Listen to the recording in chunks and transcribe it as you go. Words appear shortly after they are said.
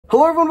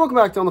Hello everyone, welcome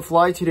back to On the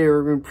Fly. Today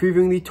we're going to be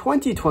previewing the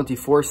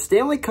 2024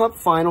 Stanley Cup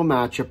Final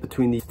matchup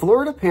between the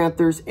Florida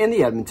Panthers and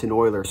the Edmonton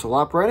Oilers. So we'll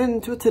hop right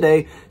into it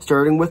today,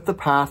 starting with the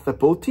path that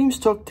both teams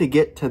took to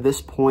get to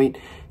this point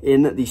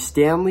in the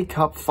Stanley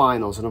Cup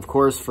Finals. And of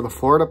course, for the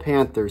Florida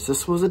Panthers,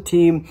 this was a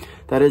team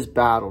that has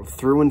battled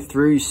through and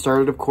through. You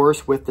started, of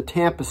course, with the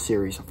Tampa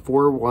series, a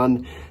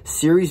 4-1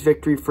 series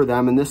victory for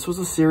them. And this was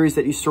a series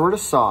that you sort of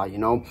saw,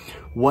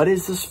 what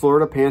is this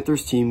Florida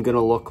Panthers team going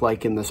to look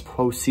like in this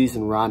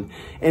postseason run?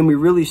 And we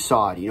really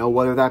saw it,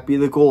 whether that be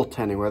the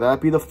goaltending, whether that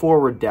be the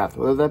forward depth,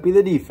 whether that be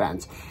the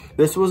defense.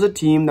 This was a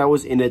team that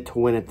was in it to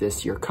win it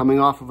this year, coming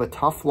off of a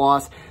tough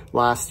loss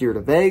last year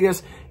to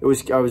Vegas. I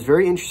was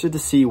very interested to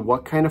see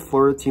what kind of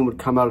Florida team would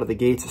come out of the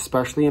gates,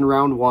 especially in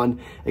round one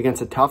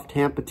against a tough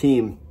Tampa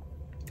team.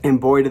 And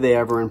boy, did they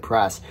ever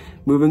impress.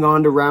 Moving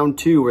on to round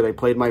two, where they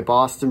played my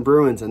Boston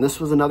Bruins. And this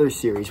was another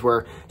series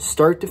where,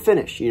 start to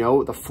finish,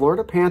 the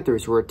Florida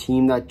Panthers were a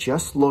team that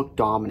just looked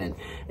dominant.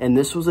 And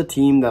this was a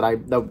team that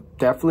that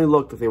definitely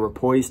looked like they were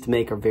poised to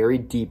make a very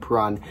deep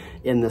run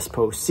in this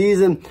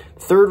postseason.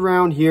 Third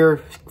round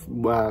here,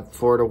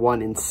 Florida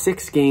won in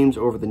 6 games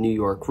over the New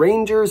York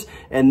Rangers.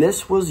 And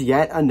this was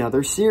yet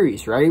another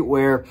series, right,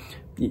 where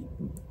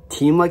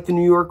team like the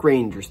New York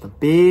Rangers, the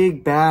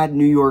big, bad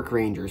New York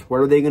Rangers, what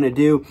are they going to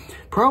do?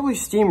 Probably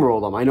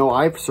steamroll them. I know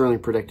I've certainly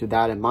predicted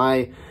that in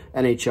my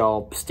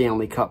NHL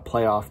Stanley Cup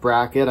playoff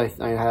bracket.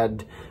 I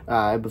had,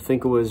 I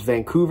think it was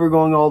Vancouver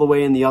going all the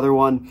way in the other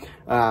one.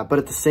 But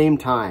at the same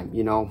time,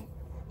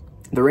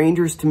 the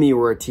Rangers to me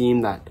were a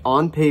team that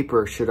on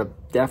paper should have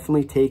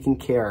definitely taken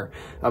care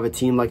of a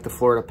team like the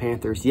Florida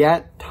Panthers.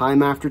 Yet,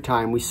 time after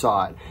time, we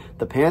saw it.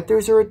 The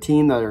Panthers are a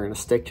team that are going to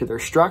stick to their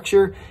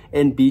structure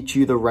and beat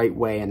you the right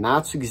way. And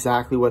that's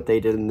exactly what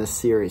they did in this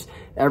series.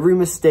 Every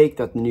mistake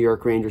that the New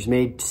York Rangers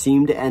made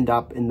seemed to end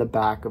up in the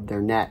back of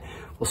their net.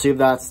 We'll see if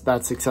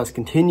that success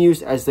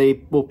continues as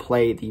they will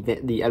play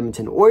the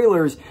Edmonton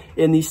Oilers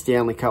in the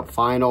Stanley Cup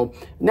Final.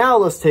 Now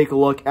let's take a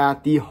look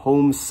at the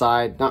home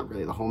side. Not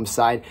really the home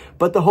side,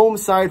 but the home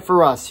side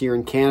for us here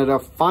in Canada.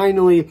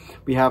 Finally,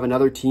 we have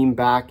another team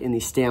back in the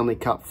Stanley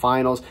Cup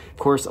Finals. Of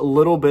course, a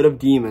little bit of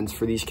demons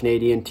for these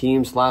Canadian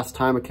teams. Last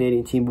time a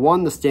Canadian team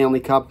won the Stanley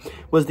Cup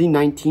was the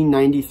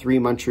 1993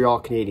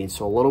 Montreal Canadiens.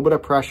 So a little bit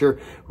of pressure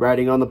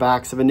riding on the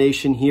backs of a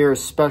nation here,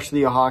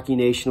 especially a hockey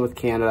nation with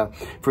Canada.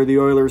 For the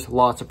Oilers,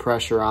 lots of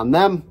pressure on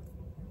them.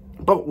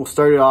 But we'll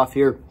start it off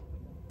here,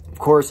 of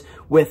course,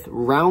 with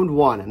round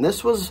one. And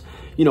this was,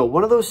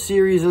 one of those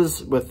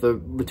series with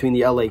between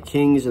the LA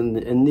Kings and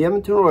the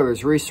Edmonton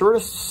Oilers where you sort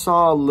of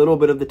saw a little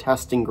bit of the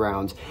testing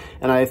grounds.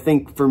 And I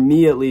think, for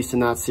me at least, in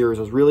that series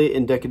was really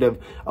indicative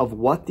of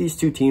what these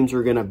two teams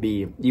are going to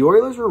be. The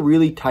Oilers were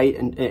really tight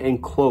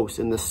and close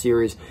in this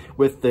series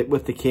with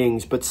the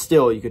Kings, but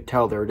still, you could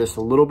tell they were just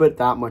a little bit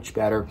that much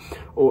better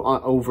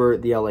over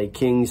the LA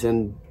Kings.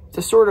 And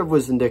this sort of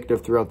was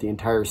indicative throughout the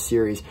entire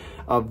series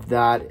of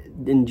that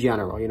in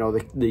general.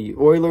 The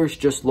Oilers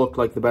just looked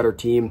like the better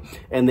team,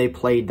 and they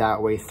played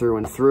that way through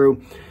and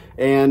through.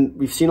 And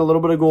we've seen a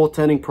little bit of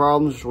goaltending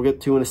problems, which we'll get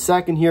to in a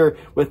second here,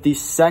 with the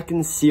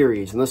second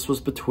series. And this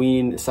was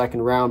the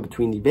second round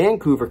between the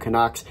Vancouver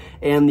Canucks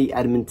and the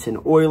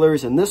Edmonton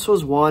Oilers. And this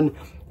was one,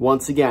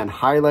 once again,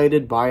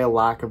 highlighted by a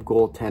lack of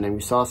goaltending.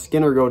 We saw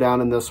Skinner go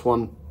down in this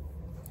one.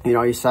 You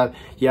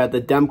had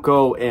the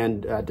Demko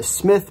and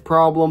DeSmith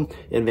problem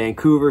in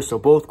Vancouver, so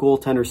both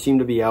goaltenders seemed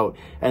to be out,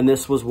 and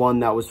this was one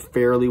that was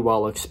fairly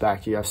well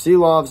expected. You have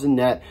Seelovs in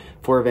net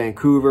for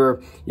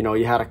Vancouver.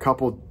 You had a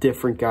couple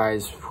different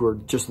guys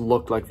who just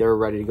looked like they were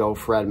ready to go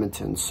for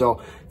Edmonton. So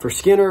for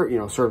Skinner,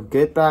 sort of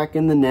get back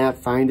in the net,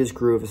 find his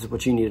groove. This is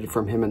what you needed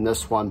from him in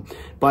this one.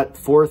 But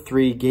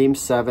 4-3, Game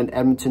 7,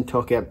 Edmonton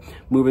took it.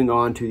 Moving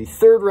on to the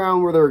third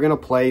round where they were going to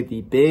play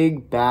the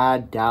big,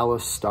 bad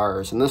Dallas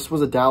Stars. And this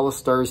was a Dallas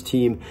Stars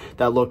team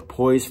that looked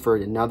poised for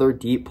another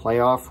deep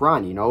playoff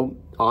run.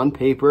 On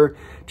paper,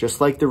 just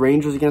like the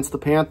Rangers against the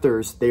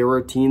Panthers, they were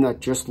a team that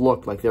just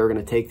looked like they were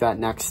going to take that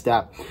next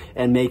step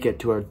and make it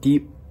to a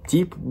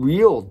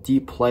real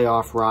deep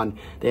playoff run.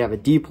 They have a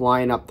deep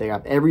lineup. They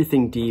have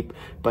everything deep.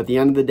 But at the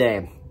end of the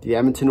day, the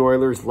Edmonton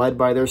Oilers, led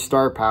by their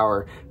star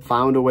power,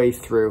 found a way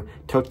through,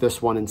 took this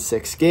one in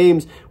 6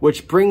 games,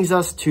 which brings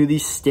us to the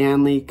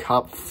Stanley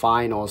Cup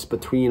Finals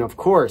between, of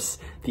course,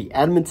 the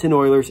Edmonton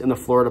Oilers and the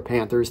Florida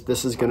Panthers.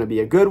 This is going to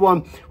be a good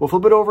one. We'll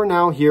flip it over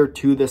now here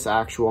to this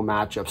actual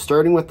matchup,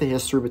 starting with the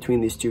history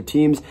between these two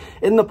teams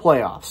in the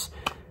playoffs.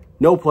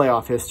 No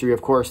playoff history,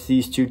 of course.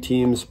 These two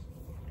teams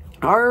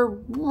are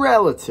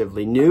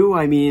relatively new.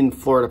 I mean,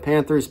 Florida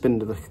Panthers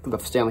been to the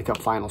Stanley Cup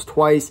Finals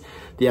twice.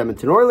 The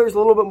Edmonton Oilers, a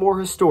little bit more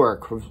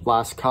historic.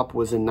 Last Cup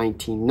was in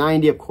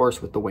 1990, of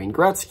course, with the Wayne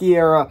Gretzky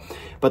era,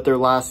 but their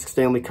last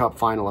Stanley Cup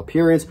Final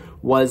appearance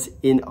was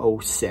in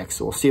 06.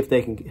 So we'll see if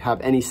they can have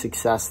any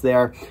success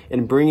there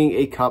in bringing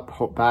a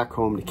cup back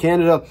home to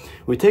Canada.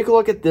 We take a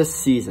look at this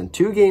season.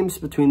 2 games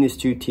between these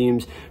two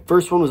teams.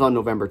 First one was on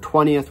November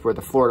 20th, where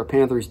the Florida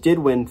Panthers did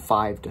win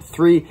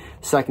 5-3.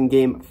 Second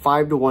game,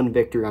 5-1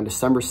 victory on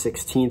December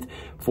 16th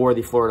for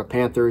the Florida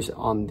Panthers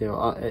on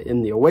the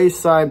in the away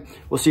side.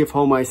 We'll see if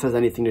home ice has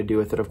anything to do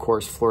with it. Of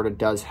course, Florida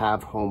does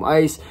have home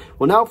ice.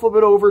 We'll now flip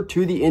it over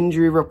to the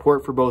injury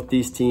report for both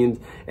these teams,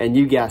 and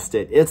you guessed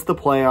it, it's the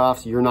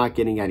playoffs. You're not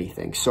getting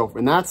anything. So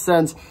in that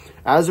sense,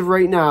 as of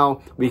right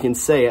now, we can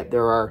say it,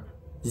 there are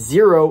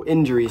 0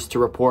 injuries to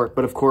report,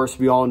 but of course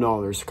we all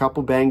know there's a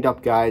couple banged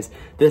up guys.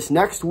 This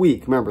next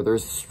week, remember,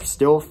 there's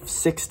still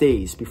 6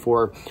 days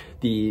before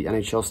the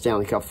NHL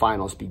Stanley Cup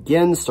Finals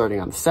begins,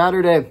 starting on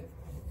Saturday.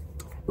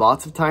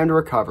 Lots of time to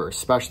recover,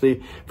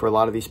 especially for a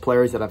lot of these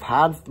players that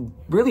have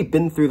really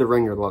been through the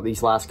ringer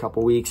these last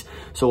couple weeks.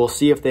 So we'll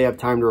see if they have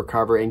time to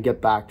recover and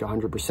get back to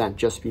 100%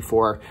 just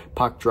before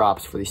puck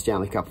drops for the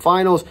Stanley Cup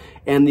Finals.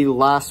 And the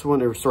last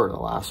one, or sort of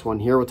the last one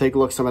here, we'll take a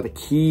look at some of the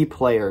key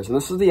players. And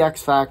this is the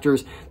X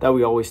factors that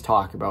we always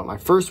talk about. My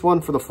first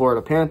one for the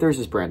Florida Panthers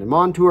is Brandon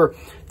Montour.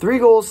 3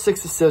 goals,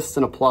 6 assists,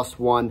 and a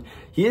 +1.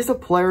 He is a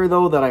player,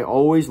 though, that I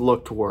always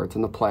look towards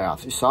in the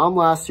playoffs. You saw him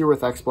last year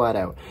with X-Blad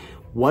out.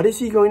 What is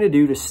he going to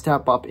do to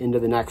step up into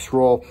the next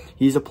role?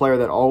 He's a player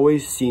that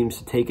always seems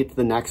to take it to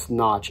the next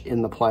notch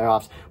in the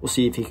playoffs. We'll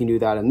see if he can do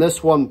that in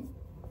this one.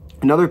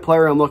 Another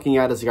player I'm looking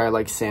at is a guy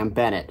like Sam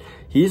Bennett.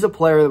 He's a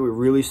player that we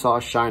really saw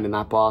shine in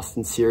that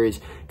Boston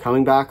series.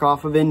 Coming back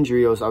off of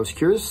injury, I was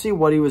curious to see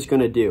what he was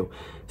going to do.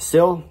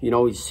 Still, you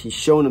know, he's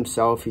shown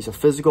himself. He's a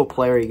physical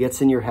player. He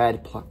gets in your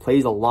head,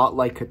 plays a lot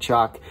like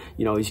Tkachuk.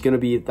 You know, he's going to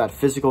be that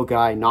physical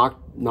guy.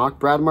 Knock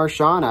Brad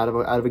Marchand out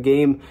of a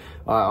game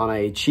on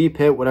a cheap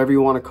hit, whatever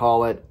you want to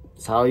call it.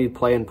 It's how you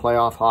play in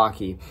playoff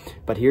hockey.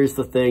 But here's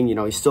the thing, you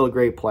know, he's still a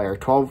great player.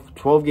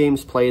 12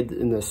 games played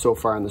in this so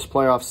far in this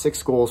playoff,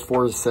 6 goals,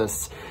 4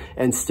 assists,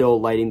 and still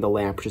lighting the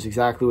lamp, which is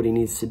exactly what he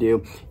needs to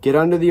do. Get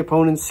under the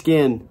opponent's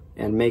skin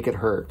and make it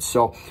hurt.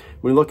 So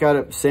when we look at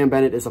it, Sam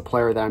Bennett is a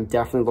player that I'm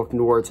definitely looking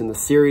towards in the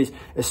series,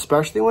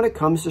 especially when it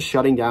comes to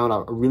shutting down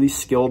a really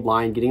skilled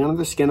line, getting under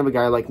the skin of a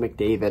guy like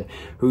McDavid,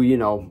 who, you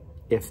know,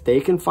 if they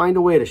can find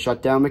a way to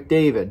shut down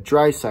McDavid,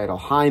 Draisaitl,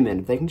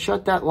 Hyman, if they can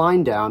shut that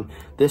line down,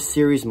 this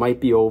series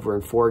might be over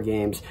in 4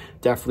 games.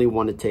 Definitely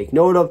one to take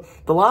note of.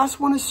 The last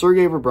one is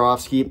Sergei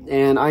Bobrovsky,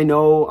 and I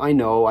know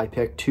I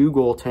picked 2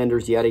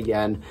 goaltenders yet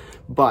again,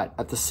 but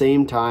at the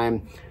same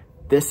time,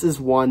 this is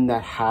one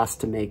that has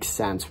to make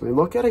sense. When we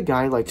look at a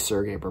guy like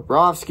Sergei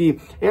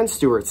Bobrovsky and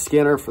Stuart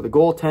Skinner for the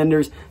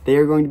goaltenders, they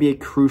are going to be a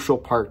crucial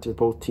part to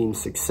both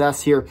teams'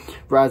 success here.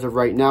 As of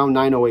right now,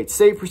 .908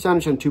 save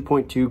percentage and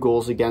 2.2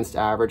 goals against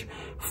average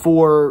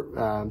for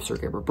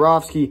Sergei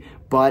Bobrovsky.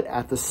 But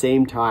at the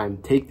same time,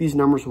 take these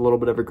numbers with a little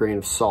bit of a grain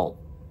of salt.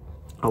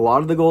 A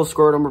lot of the goals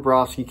scored on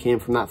Bobrovsky came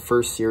from that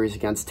first series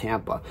against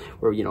Tampa,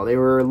 where, you know, they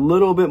were a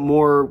little bit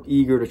more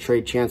eager to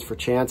trade chance for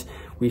chance.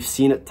 We've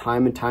seen it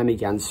time and time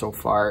again so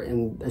far,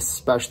 and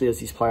especially as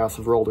these playoffs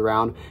have rolled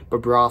around,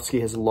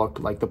 Bobrovsky has looked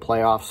like the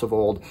playoffs of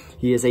old.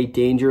 He is a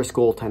dangerous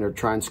goaltender to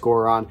try and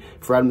score on.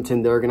 For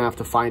Edmonton, they're going to have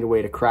to find a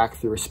way to crack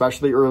through,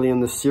 especially early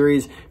in the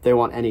series, if they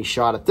want any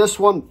shot at this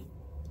one.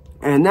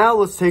 And now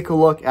let's take a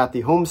look at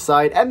the home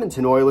side,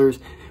 Edmonton Oilers,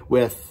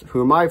 with who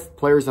are my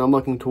players that I'm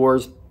looking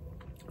towards.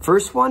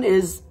 First one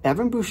is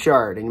Evan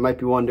Bouchard, and you might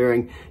be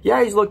wondering,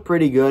 yeah, he's looked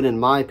pretty good. In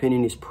my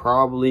opinion, he's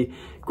probably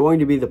going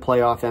to be the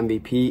playoff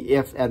MVP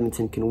if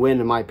Edmonton can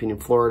win. In my opinion,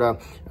 Florida,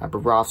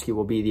 Bobrovsky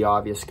will be the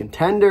obvious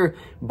contender,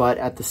 but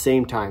at the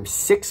same time,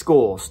 6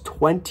 goals,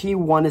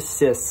 21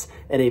 assists,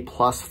 and a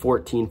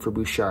 +14 for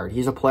Bouchard.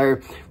 He's a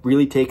player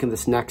really taking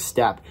this next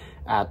step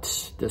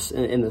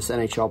in this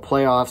NHL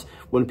playoffs.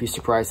 Wouldn't be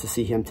surprised to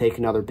see him take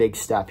another big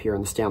step here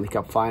in the Stanley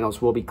Cup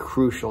Finals. Will be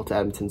crucial to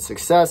Edmonton's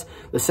success.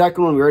 The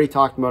second one, we already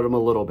talked about him a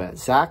little bit.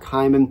 Zach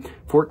Hyman,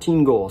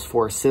 14 goals,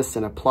 4 assists,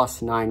 and a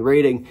 +9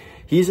 rating.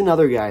 He's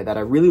another guy that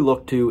I really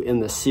look to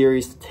in this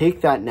series to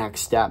take that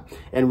next step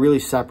and really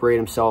separate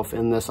himself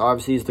in this.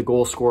 Obviously, he's the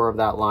goal scorer of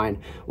that line.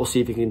 We'll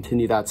see if he can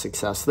continue that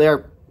success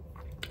there.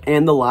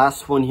 And the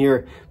last one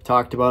here,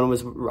 talked about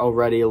him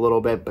already a little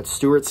bit, but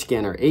Stuart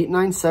Skinner,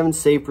 .897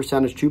 save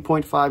percentage,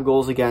 2.5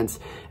 goals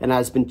against, and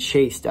has been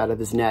chased out of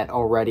his net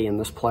already in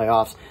this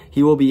playoffs.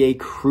 He will be a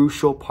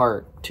crucial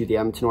part to the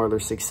Edmonton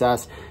Oilers'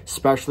 success,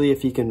 especially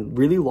if he can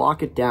really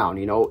lock it down.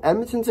 You know,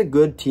 Edmonton's a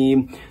good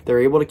team.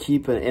 They're able to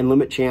keep and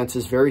limit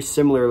chances very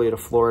similarly to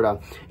Florida.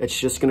 It's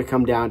just going to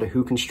come down to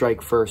who can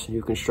strike first and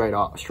who can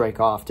strike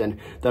often.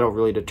 That'll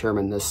really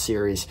determine this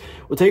series.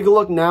 We'll take a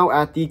look now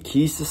at the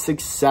keys to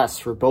success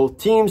for both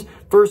teams.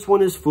 First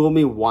one is fool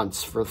me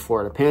once for the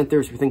Florida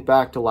Panthers. We think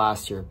back to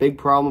last year. Big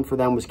problem for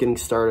them was getting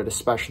started,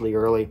 especially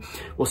early.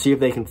 We'll see if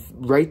they can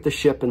right the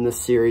ship in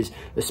this series,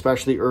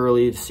 especially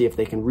early, to see if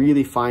they can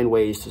really find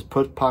ways to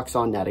put pucks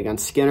on net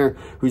against Skinner,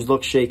 who's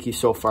looked shaky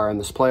so far in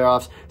this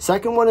playoffs.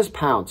 Second one is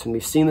pounce, and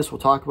we've seen this. We'll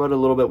talk about it a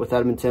little bit with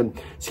Edmonton.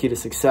 It's key to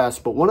success.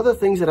 But one of the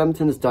things that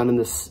Edmonton has done in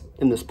this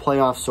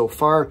playoff so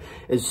far,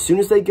 as soon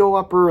as they go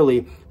up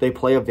early, they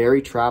play a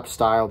very trap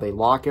style. They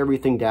lock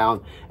everything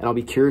down, and I'll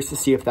be curious to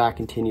see if that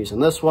continues in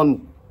this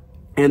one.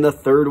 And the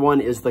third one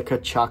is the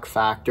Tkachuk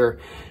factor.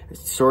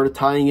 It's sort of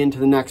tying into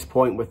the next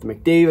point with the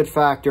McDavid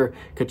factor.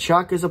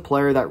 Tkachuk is a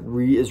player that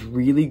is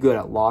really good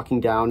at locking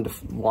down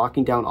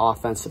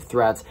offensive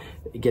threats,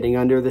 getting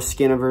under the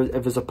skin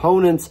of his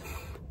opponents.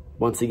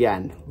 Once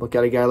again, look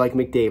at a guy like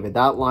McDavid.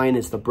 That line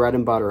is the bread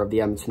and butter of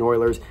the Edmonton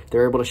Oilers.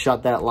 They're able to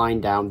shut that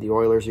line down. The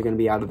Oilers are going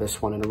to be out of this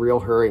one in a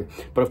real hurry.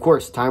 But of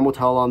course, time will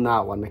tell on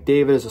that one.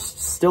 McDavid is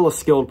still a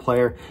skilled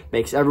player,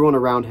 makes everyone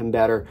around him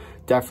better.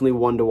 Definitely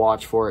one to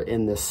watch for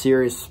in this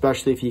series,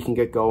 especially if he can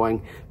get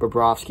going.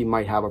 Bobrovsky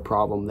might have a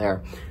problem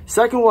there.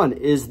 Second one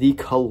is the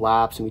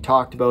collapse, and we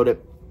talked about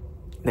it.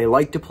 They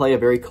like to play a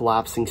very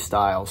collapsing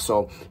style.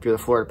 So if you're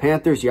the Florida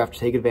Panthers, you have to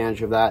take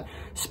advantage of that,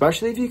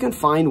 especially if you can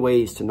find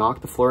ways to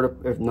knock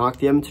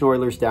the Edmonton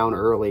Oilers down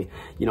early.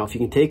 You know, if you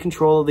can take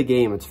control of the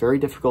game, it's very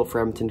difficult for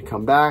Edmonton to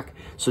come back.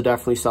 So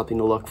definitely something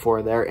to look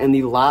for there. And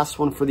the last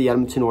one for the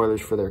Edmonton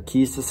Oilers for their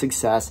keys to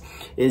success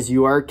is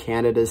you are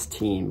Canada's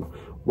team.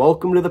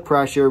 Welcome to the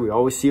pressure. We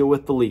always see it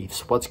with the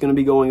Leafs. What's going to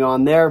be going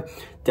on there?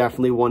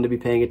 Definitely one to be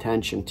paying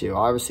attention to.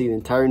 Obviously, the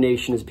entire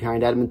nation is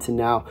behind Edmonton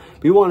now.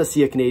 We want to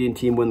see a Canadian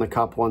team win the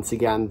Cup once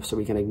again, so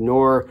we can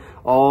ignore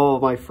all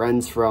of my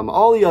friends from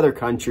all the other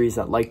countries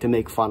that like to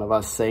make fun of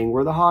us, saying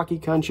we're the hockey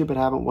country but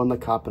haven't won the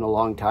Cup in a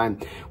long time.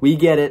 We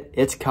get it.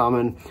 It's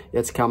coming.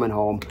 It's coming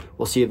home.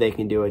 We'll see if they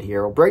can do it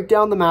here. We'll break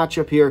down the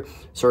matchup here,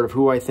 sort of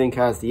who I think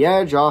has the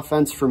edge.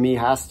 Offense, for me,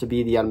 has to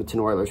be the Edmonton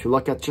Oilers. We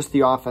look at just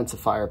the offensive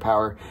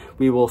firepower.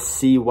 We will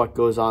see what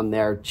goes on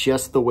there,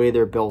 just the way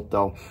they're built,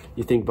 though.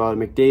 You think about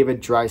it, McDavid,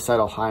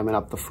 Draisaitl, Hyman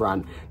up the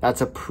front.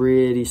 That's a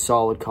pretty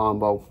solid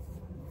combo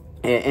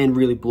and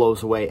really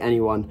blows away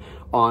anyone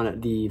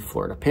on the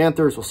Florida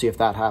Panthers. We'll see if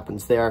that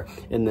happens there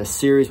in this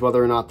series,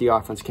 whether or not the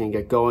offense can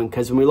get going.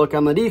 Because when we look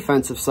on the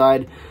defensive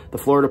side, the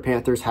Florida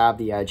Panthers have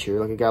the edge here.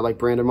 Look at a guy like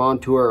Brandon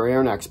Montour or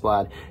Aaron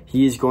Ekblad.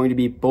 He's going to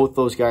be, both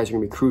those guys are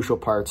going to be crucial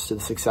parts to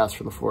the success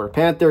for the Florida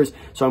Panthers.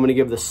 So I'm going to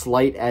give the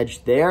slight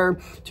edge there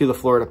to the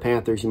Florida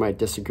Panthers. You might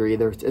disagree.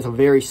 It's a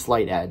very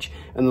slight edge.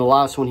 And the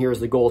last one here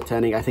is the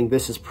goaltending. I think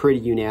this is pretty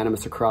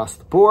unanimous across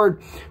the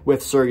board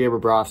with Sergei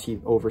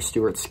Bobrovsky over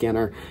Stuart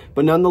Skinner.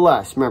 But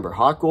nonetheless, remember,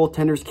 hot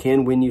goaltenders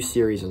can win you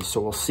series.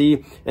 So we'll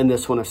see in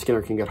this one if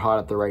Skinner can get hot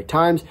at the right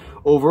times.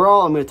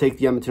 Overall, I'm going to take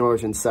the Edmonton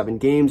Oilers in 7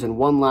 games. And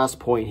one last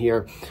point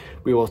here,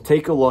 we will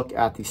take a look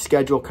at the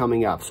schedule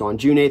coming up. So on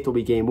June 8th will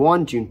be Game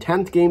 1, June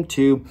 10th, Game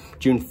 2,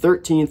 June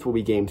 13th will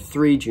be Game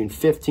 3, June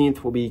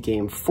 15th will be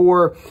Game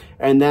 4,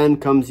 and then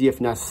comes the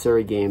If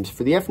Necessary games.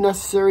 For the If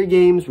Necessary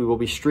games, we will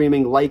be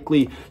streaming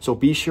likely, so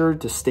be sure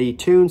to stay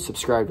tuned,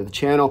 subscribe to the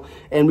channel,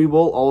 and we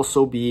will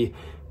also be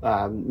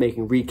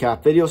making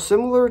recap videos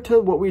similar to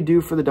what we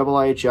do for the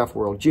IIHF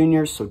World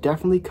Juniors. So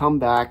definitely come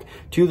back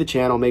to the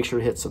channel. Make sure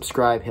to hit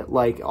subscribe, hit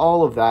like,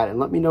 all of that, and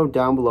let me know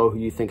down below who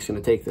you think is going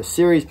to take this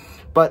series.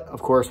 But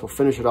of course, we'll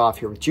finish it off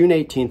here with June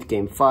 18th,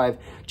 Game 5,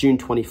 June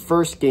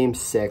 21st, Game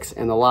 6,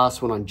 and the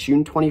last one on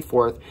June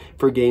 24th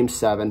for Game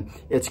 7.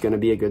 It's going to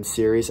be a good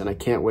series, and I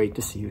can't wait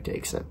to see who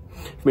takes it.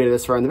 If you made it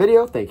this far in the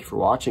video, thank you for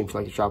watching. If you'd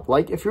like to drop a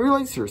like, if you really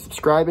like, consider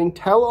subscribing,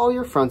 tell all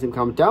your friends, and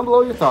comment down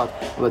below your thoughts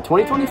on the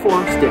 2024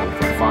 Stanley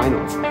Cup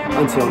Finals.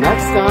 Until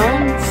next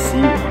time, see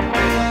you.